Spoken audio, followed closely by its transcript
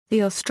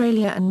The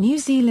Australia and New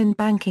Zealand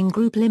Banking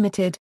Group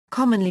Limited,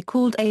 commonly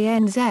called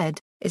ANZ,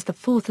 is the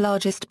fourth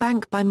largest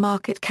bank by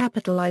market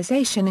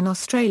capitalisation in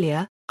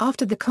Australia,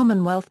 after the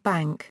Commonwealth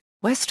Bank,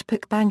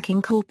 Westpac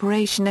Banking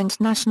Corporation and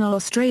National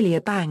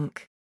Australia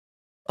Bank.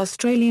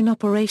 Australian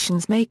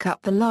operations make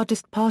up the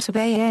largest part of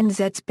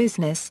ANZ's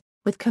business,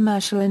 with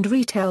commercial and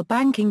retail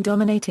banking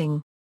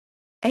dominating.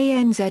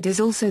 ANZ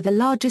is also the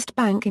largest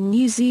bank in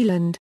New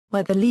Zealand,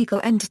 where the legal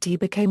entity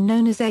became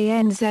known as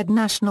ANZ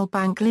National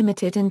Bank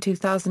Limited in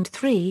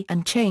 2003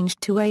 and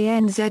changed to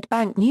ANZ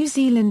Bank New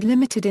Zealand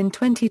Limited in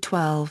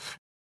 2012.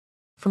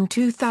 From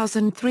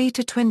 2003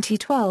 to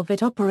 2012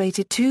 it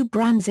operated two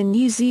brands in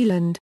New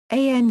Zealand,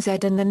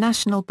 ANZ and the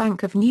National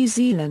Bank of New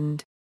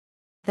Zealand.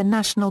 The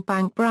National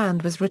Bank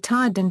brand was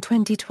retired in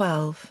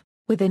 2012,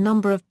 with a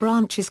number of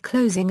branches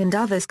closing and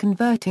others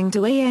converting to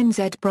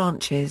ANZ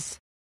branches.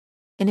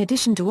 In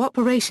addition to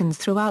operations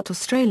throughout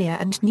Australia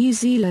and New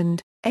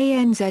Zealand,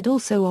 ANZ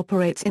also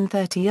operates in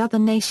 30 other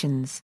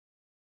nations.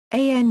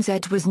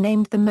 ANZ was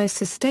named the most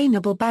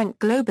sustainable bank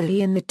globally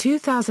in the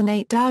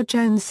 2008 Dow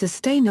Jones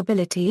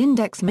Sustainability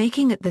Index,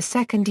 making it the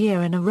second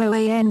year in a row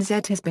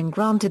ANZ has been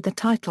granted the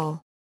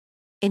title.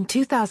 In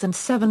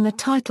 2007 the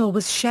title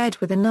was shared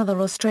with another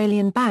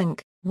Australian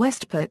bank,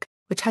 Westpac,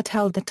 which had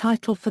held the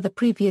title for the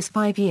previous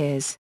 5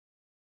 years.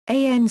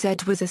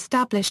 ANZ was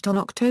established on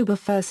October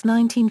 1,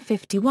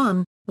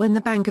 1951, when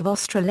the Bank of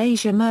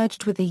Australasia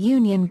merged with the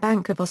Union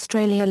Bank of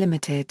Australia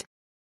Limited.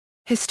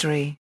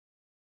 History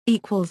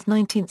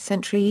 19th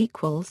century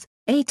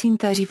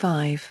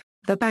 1835.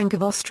 The Bank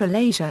of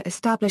Australasia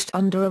established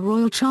under a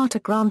royal charter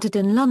granted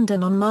in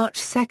London on March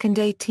 2,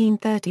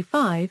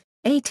 1835,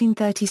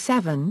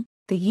 1837,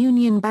 the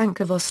Union Bank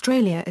of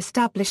Australia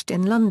established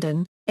in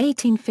London,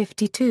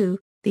 1852,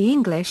 the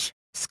English,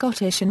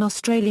 Scottish and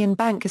Australian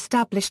Bank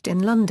established in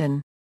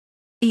London.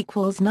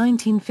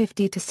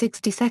 1950 to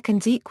 60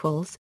 seconds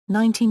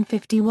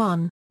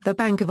 1951, the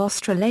Bank of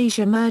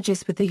Australasia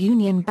merges with the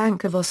Union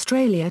Bank of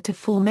Australia to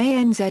form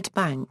ANZ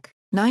Bank.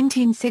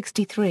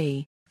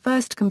 1963,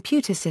 first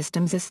computer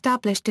systems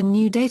established in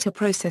new data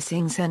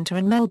processing centre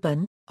in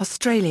Melbourne,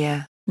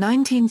 Australia.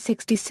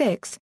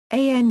 1966,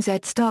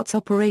 ANZ starts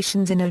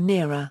operations in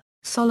Onera,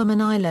 Solomon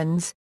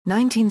Islands.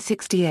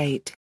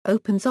 1968,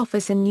 opens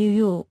office in New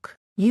York,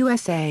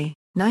 USA.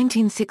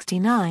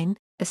 1969,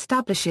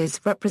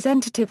 establishes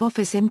representative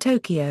office in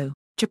Tokyo,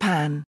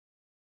 Japan.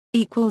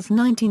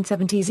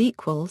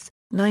 1970s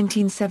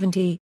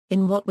 1970,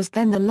 in what was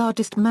then the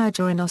largest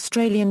merger in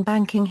Australian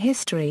banking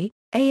history,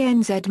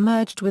 ANZ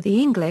merged with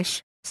the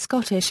English,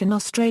 Scottish and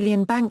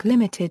Australian Bank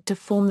Limited to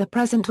form the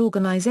present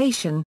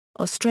organisation,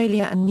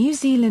 Australia and New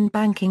Zealand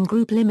Banking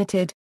Group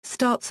Limited,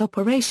 starts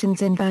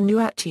operations in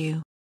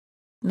Vanuatu.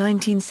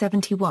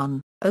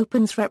 1971,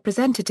 opens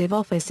representative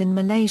office in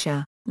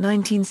Malaysia.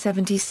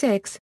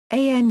 1976,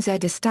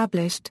 ANZ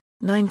established.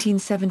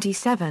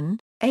 1977,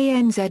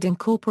 ANZ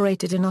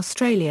incorporated in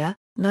Australia.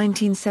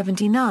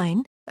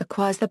 1979,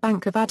 acquires the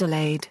Bank of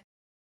Adelaide.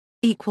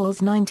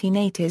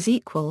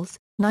 1980s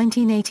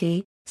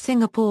 1980,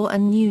 Singapore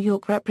and New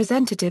York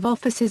representative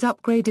offices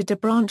upgraded to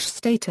branch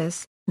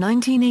status.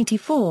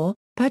 1984,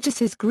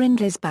 purchases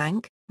Grindlays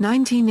Bank.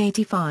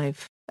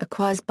 1985,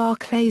 acquires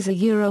Barclays, a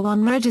Euro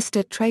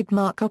unregistered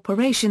trademark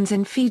operations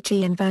in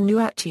Fiji and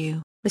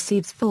Vanuatu,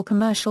 receives full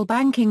commercial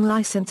banking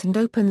license and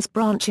opens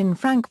branch in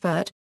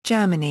Frankfurt,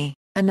 Germany,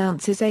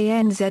 announces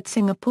ANZ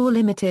Singapore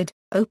Limited,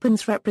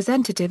 opens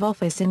representative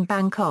office in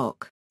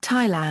Bangkok,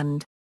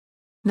 Thailand.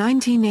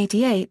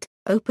 1988,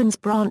 opens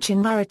branch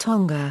in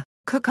Rarotonga,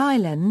 Cook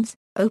Islands,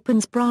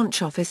 opens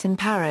branch office in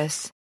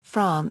Paris,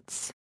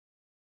 France.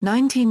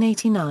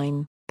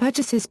 1989,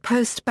 purchases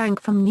Post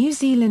Bank from New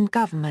Zealand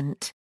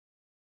government.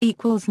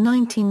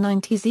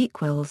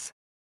 1990s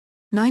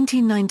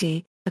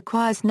 1990,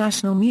 acquires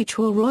National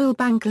Mutual Royal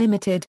Bank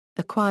Limited,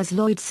 acquires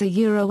Lloyds, a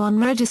Euro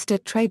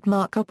unregistered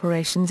trademark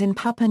operations in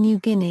Papua New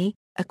Guinea,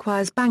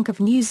 acquires Bank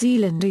of New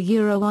Zealand, a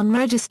Euro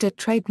unregistered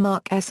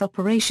trademark S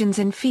operations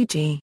in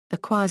Fiji,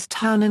 acquires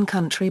Town and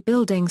Country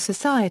Building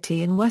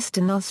Society in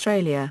Western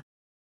Australia.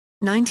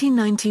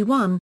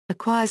 1991,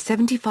 acquires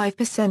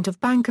 75%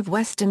 of Bank of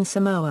Western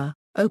Samoa,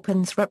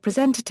 opens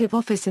representative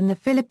office in the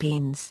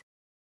Philippines.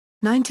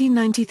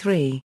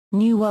 1993,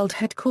 New World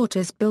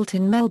headquarters built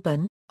in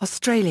Melbourne,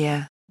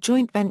 Australia,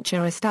 joint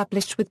venture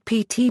established with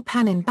PT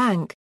Panin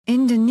Bank,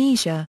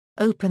 Indonesia,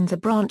 opens a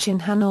branch in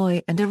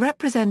Hanoi and a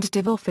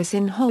representative office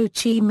in Ho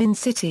Chi Minh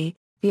City,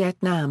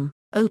 Vietnam,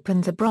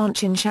 opens a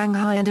branch in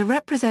Shanghai and a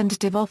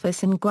representative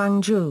office in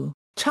Guangzhou,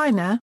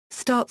 China,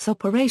 starts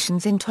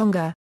operations in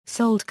Tonga,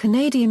 sold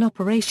Canadian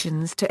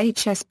operations to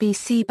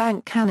HSBC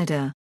Bank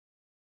Canada.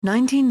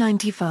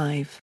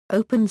 1995,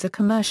 opens a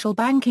commercial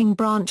banking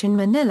branch in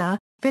Manila,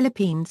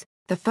 Philippines,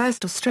 the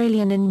first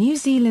Australian and New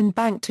Zealand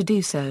bank to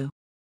do so.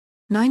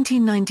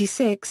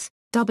 1996,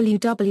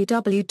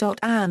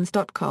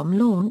 www.anz.com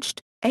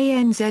launched,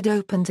 ANZ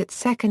opens its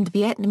second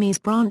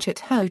Vietnamese branch at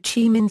Ho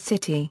Chi Minh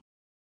City.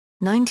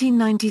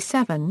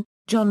 1997,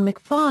 John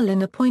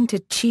McFarlane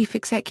appointed Chief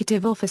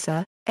Executive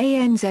Officer,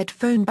 ANZ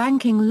Phone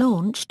Banking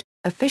launched,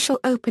 official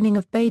opening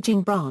of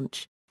Beijing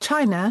branch,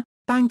 China,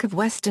 Bank of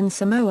Western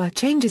Samoa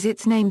changes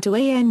its name to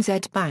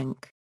ANZ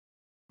Bank.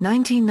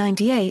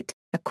 1998,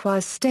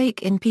 acquires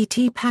stake in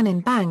PT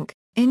Panin Bank,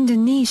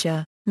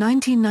 Indonesia.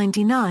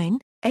 1999,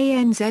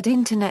 ANZ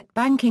Internet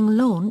Banking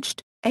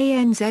launched.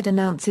 ANZ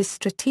announces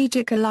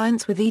strategic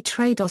alliance with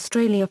E-Trade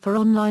Australia for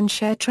online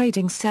share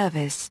trading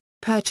service,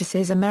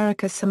 purchases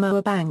America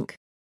Samoa Bank.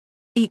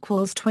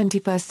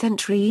 21st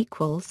century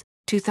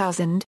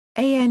 2000,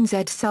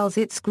 ANZ sells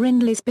its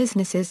Grindlays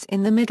businesses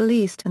in the Middle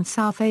East and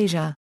South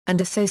Asia,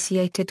 and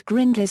associated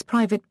Grindlays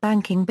private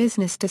banking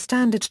business to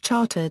Standard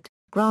Chartered,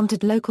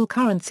 granted local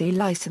currency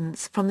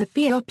license from the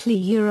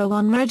FIAPLI Euro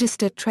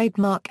unregistered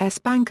trademark S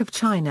Bank of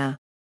China.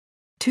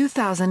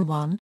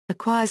 2001,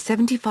 acquires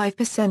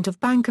 75% of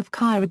Bank of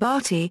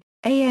Kiribati.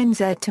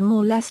 ANZ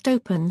Timor-Leste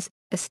opens,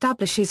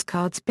 establishes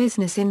cards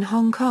business in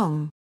Hong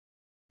Kong.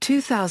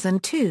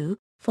 2002,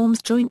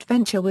 forms joint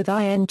venture with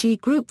ING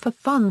Group for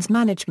funds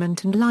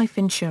management and life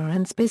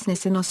insurance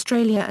business in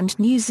Australia and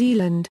New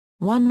Zealand.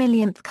 1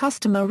 millionth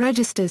customer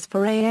registers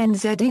for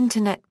ANZ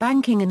Internet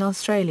Banking in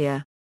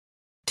Australia.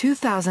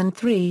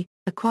 2003,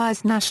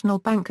 acquires National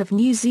Bank of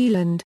New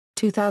Zealand.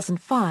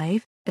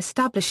 2005,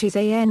 establishes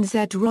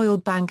ANZ Royal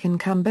Bank in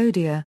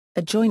Cambodia,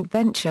 a joint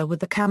venture with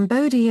the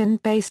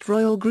Cambodian-based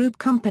Royal Group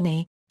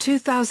Company.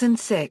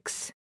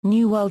 2006,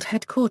 New World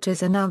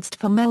headquarters announced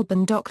for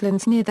Melbourne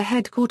Docklands near the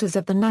headquarters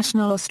of the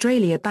National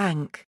Australia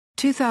Bank.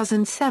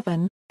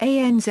 2007,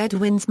 ANZ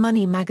wins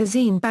Money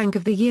Magazine Bank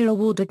of the Year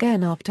award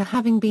again after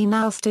having been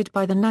ousted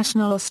by the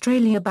National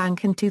Australia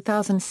Bank in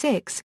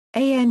 2006.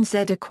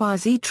 ANZ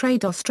acquires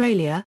E-Trade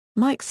Australia.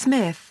 Mike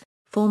Smith,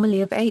 formerly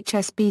of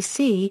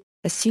HSBC,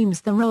 assumes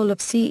the role of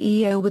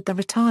CEO with the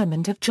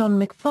retirement of John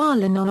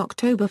McFarlane on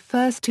October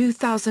 1,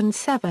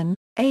 2007.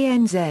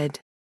 ANZ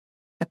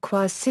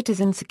acquires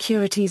Citizen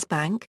Securities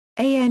Bank.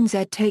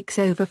 ANZ takes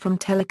over from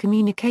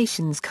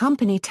telecommunications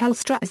company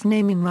Telstra as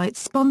naming rights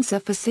sponsor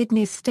for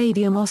Sydney's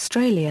Stadium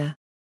Australia.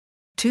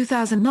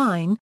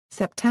 2009,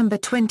 September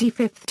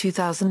 25,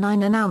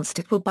 2009 announced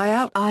it will buy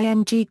out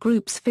ING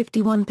Group's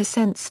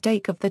 51%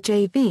 stake of the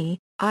JV,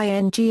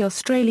 ING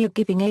Australia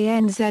giving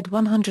ANZ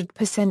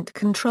 100%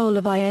 control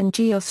of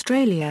ING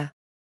Australia.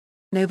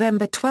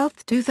 November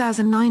 12,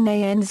 2009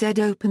 ANZ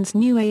opens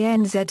new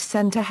ANZ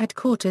Centre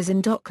headquarters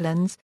in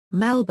Docklands,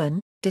 Melbourne.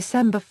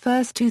 December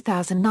 1,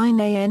 2009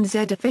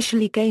 ANZ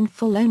officially gained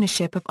full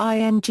ownership of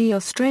ING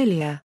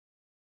Australia.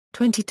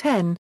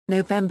 2010,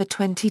 November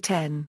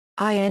 2010,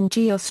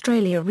 ING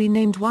Australia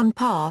renamed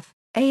OnePath.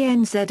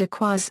 ANZ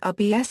acquires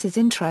RBS's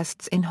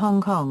interests in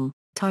Hong Kong,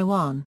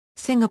 Taiwan,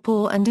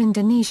 Singapore and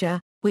Indonesia,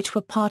 which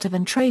were part of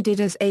and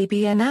traded as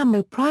ABN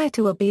AMRO prior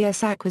to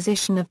RBS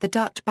acquisition of the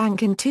Dutch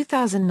bank in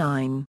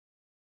 2009.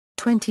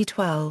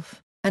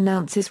 2012,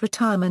 announces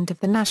retirement of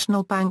the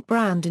National Bank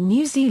brand in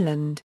New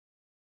Zealand.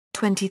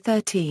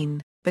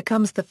 2013,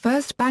 becomes the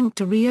first bank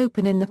to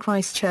reopen in the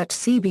Christchurch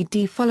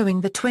CBD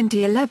following the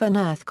 2011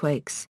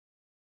 earthquakes.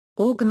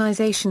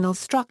 Organizational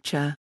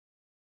structure: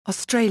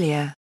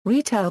 Australia,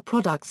 retail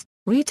products,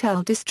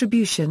 retail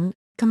distribution,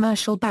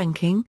 commercial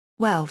banking,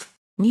 wealth.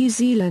 New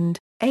Zealand,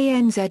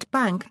 ANZ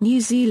Bank New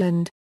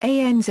Zealand,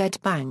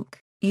 ANZ Bank,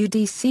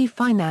 UDC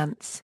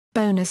Finance,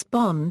 bonus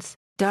bonds,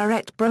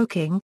 direct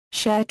broking,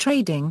 share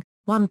trading,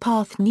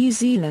 OnePath New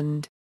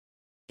Zealand.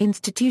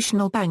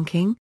 Institutional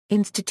banking,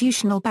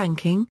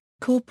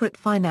 corporate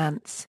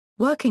finance,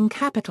 working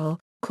capital,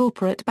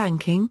 corporate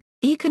banking,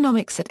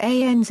 economics at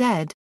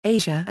ANZ,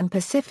 Asia and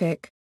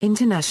Pacific,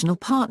 international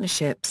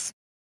partnerships.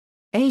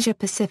 Asia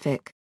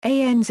Pacific,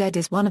 ANZ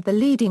is one of the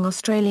leading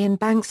Australian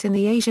banks in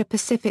the Asia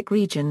Pacific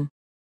region.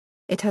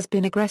 It has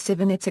been aggressive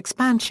in its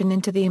expansion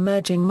into the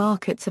emerging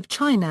markets of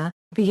China,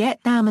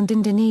 Vietnam and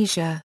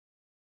Indonesia.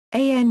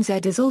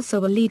 ANZ is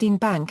also a leading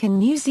bank in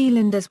New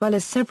Zealand as well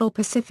as several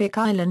Pacific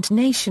Island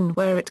nations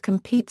where it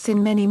competes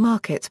in many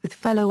markets with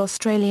fellow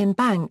Australian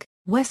bank,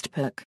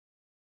 Westpac.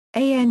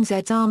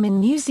 ANZ's arm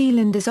in New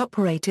Zealand is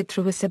operated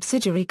through a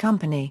subsidiary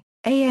company,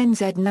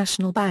 ANZ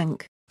National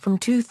Bank, from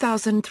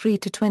 2003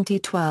 to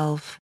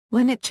 2012,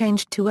 when it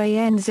changed to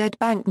ANZ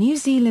Bank New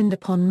Zealand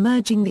upon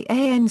merging the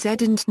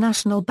ANZ and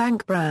National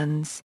Bank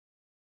brands.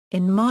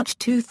 In March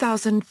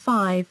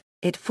 2005,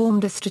 it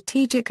formed a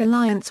strategic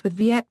alliance with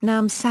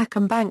Vietnam's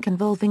Sacom Bank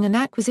involving an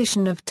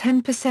acquisition of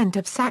 10%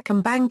 of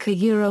Sacom Bank a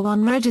Euro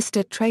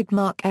unregistered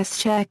trademark S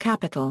share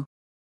capital.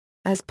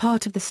 As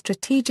part of the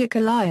strategic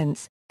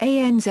alliance,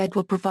 ANZ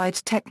will provide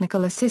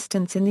technical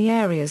assistance in the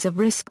areas of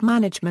risk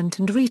management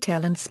and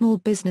retail and small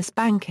business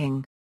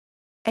banking.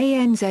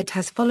 ANZ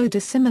has followed a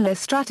similar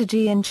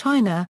strategy in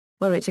China,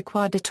 where it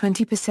acquired a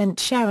 20%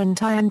 share in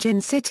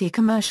Tianjin City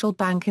Commercial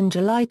Bank in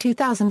July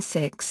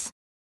 2006.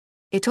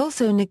 It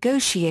also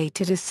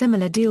negotiated a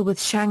similar deal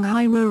with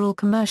Shanghai Rural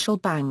Commercial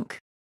Bank.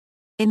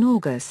 In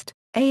August,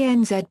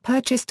 ANZ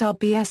purchased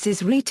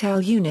RBS's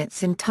retail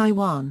units in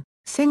Taiwan,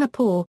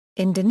 Singapore,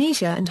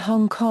 Indonesia and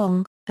Hong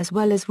Kong, as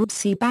well as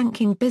RBC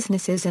banking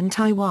businesses in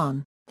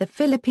Taiwan, the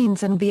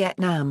Philippines and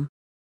Vietnam.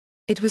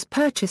 It was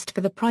purchased for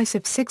the price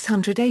of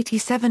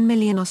 $687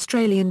 million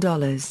Australian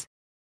dollars.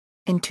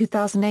 In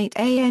 2008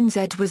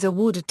 ANZ was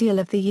awarded Deal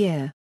of the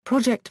Year,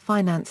 Project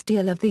Finance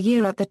Deal of the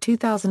Year at the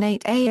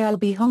 2008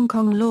 ALB Hong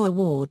Kong Law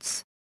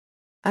Awards.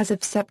 As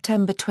of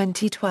September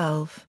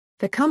 2012,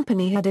 the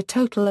company had a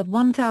total of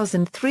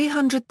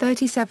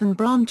 1,337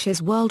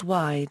 branches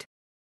worldwide.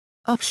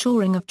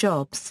 Offshoring of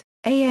jobs.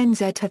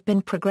 ANZ have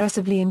been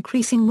progressively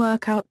increasing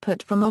work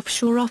output from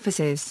offshore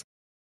offices.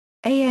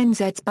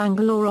 ANZ's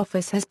Bangalore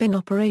office has been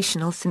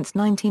operational since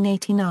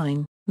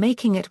 1989,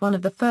 making it one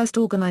of the first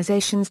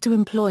organizations to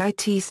employ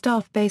IT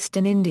staff based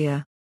in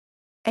India.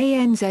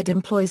 ANZ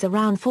employs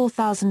around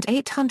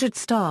 4,800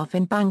 staff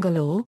in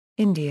Bangalore,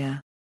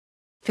 India.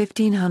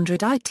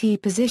 1,500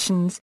 IT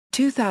positions,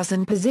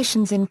 2,000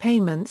 positions in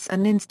payments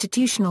and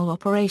institutional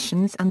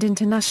operations and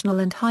international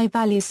and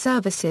high-value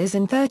services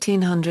and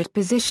 1,300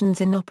 positions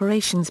in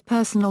operations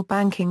personal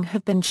banking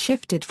have been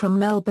shifted from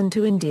Melbourne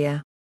to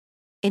India.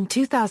 In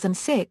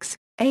 2006,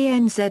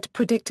 ANZ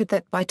predicted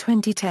that by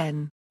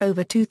 2010,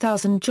 over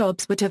 2,000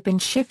 jobs would have been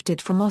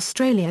shifted from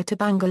Australia to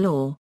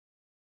Bangalore.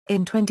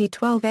 In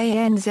 2012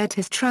 ANZ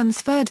has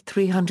transferred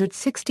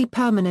 360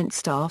 permanent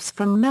staffs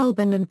from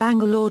Melbourne and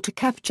Bangalore to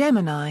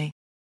Capgemini.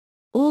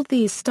 All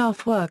these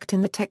staff worked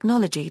in the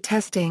technology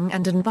testing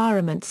and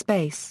environment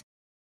space.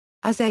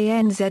 As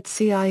ANZ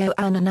CIO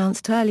Anne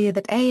announced earlier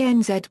that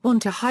ANZ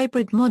want a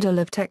hybrid model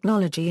of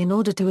technology in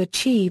order to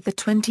achieve the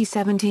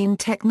 2017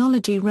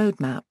 technology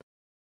roadmap.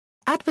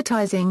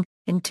 Advertising.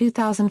 In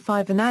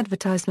 2005 an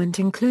advertisement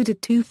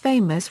included two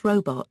famous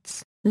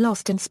robots,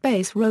 Lost in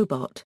Space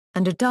robot,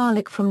 and a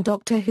Dalek from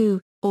Doctor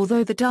Who,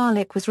 although the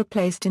Dalek was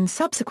replaced in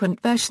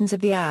subsequent versions of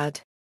the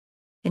ad.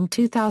 In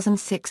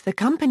 2006 the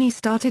company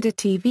started a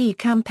TV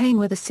campaign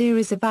with a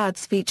series of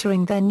ads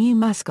featuring their new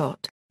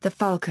mascot, the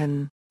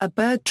Falcon, a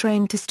bird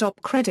trained to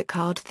stop credit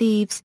card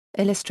thieves,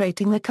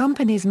 illustrating the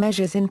company's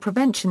measures in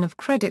prevention of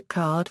credit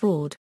card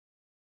fraud.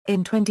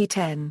 In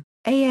 2010,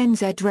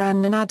 ANZ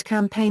ran an ad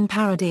campaign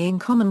parodying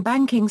common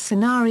banking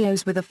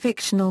scenarios with a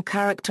fictional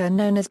character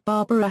known as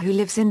Barbara who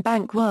lives in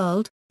Bank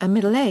World, a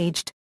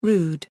middle-aged,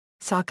 rude,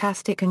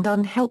 sarcastic and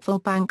unhelpful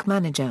bank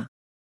manager.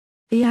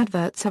 The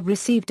adverts have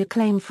received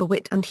acclaim for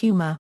wit and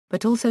humor,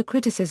 but also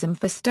criticism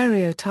for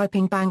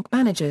stereotyping bank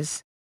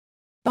managers.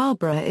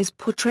 Barbara is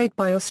portrayed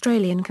by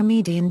Australian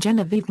comedian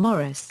Genevieve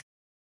Morris.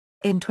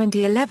 In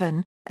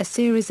 2011, a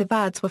series of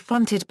ads were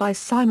fronted by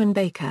Simon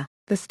Baker,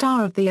 the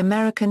star of the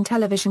American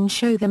television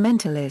show The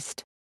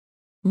Mentalist.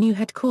 New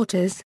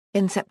headquarters.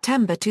 In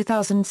September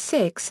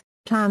 2006,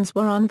 plans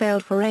were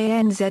unveiled for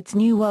ANZ's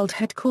new world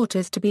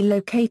headquarters to be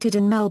located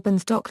in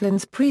Melbourne's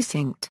Docklands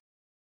precinct.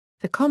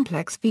 The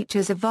complex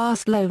features a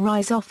vast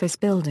low-rise office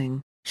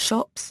building,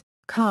 shops,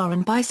 car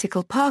and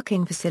bicycle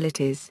parking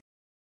facilities.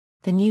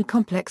 The new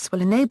complex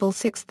will enable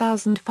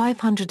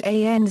 6,500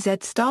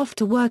 ANZ staff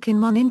to work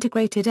in one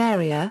integrated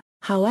area,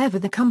 however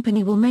the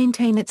company will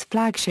maintain its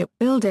flagship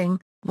building,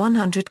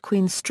 100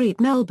 Queen Street,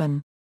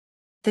 Melbourne.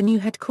 The new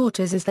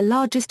headquarters is the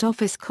largest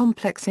office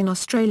complex in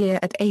Australia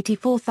at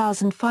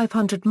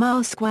 84,500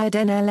 miles squared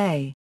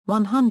NLA.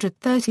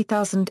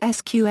 130,000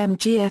 SQM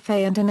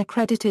GFA and an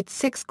accredited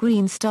 6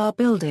 Green Star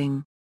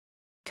building.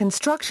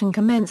 Construction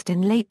commenced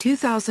in late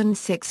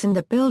 2006 and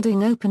the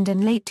building opened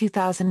in late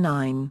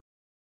 2009.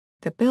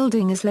 The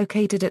building is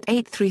located at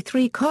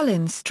 833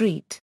 Collins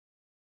Street.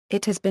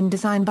 It has been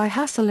designed by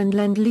Hassel and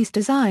Lend-Lease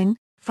Design,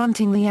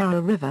 fronting the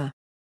Yarra River.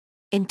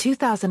 In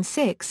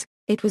 2006,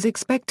 it was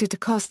expected to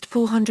cost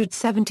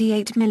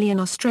 $478 million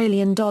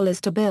Australian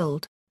dollars to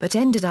build, but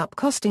ended up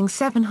costing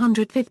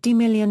 $750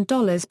 million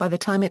by the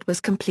time it was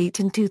complete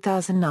in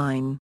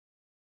 2009.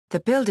 The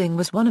building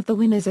was one of the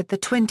winners at the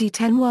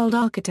 2010 World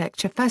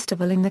Architecture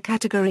Festival in the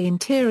category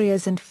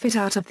Interiors and Fit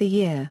Out of the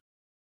Year.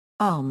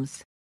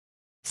 Arms.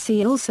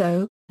 See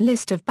also,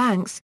 List of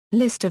banks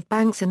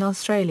in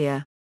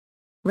Australia.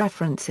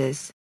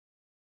 References.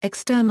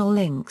 External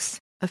links,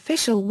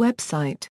 official website.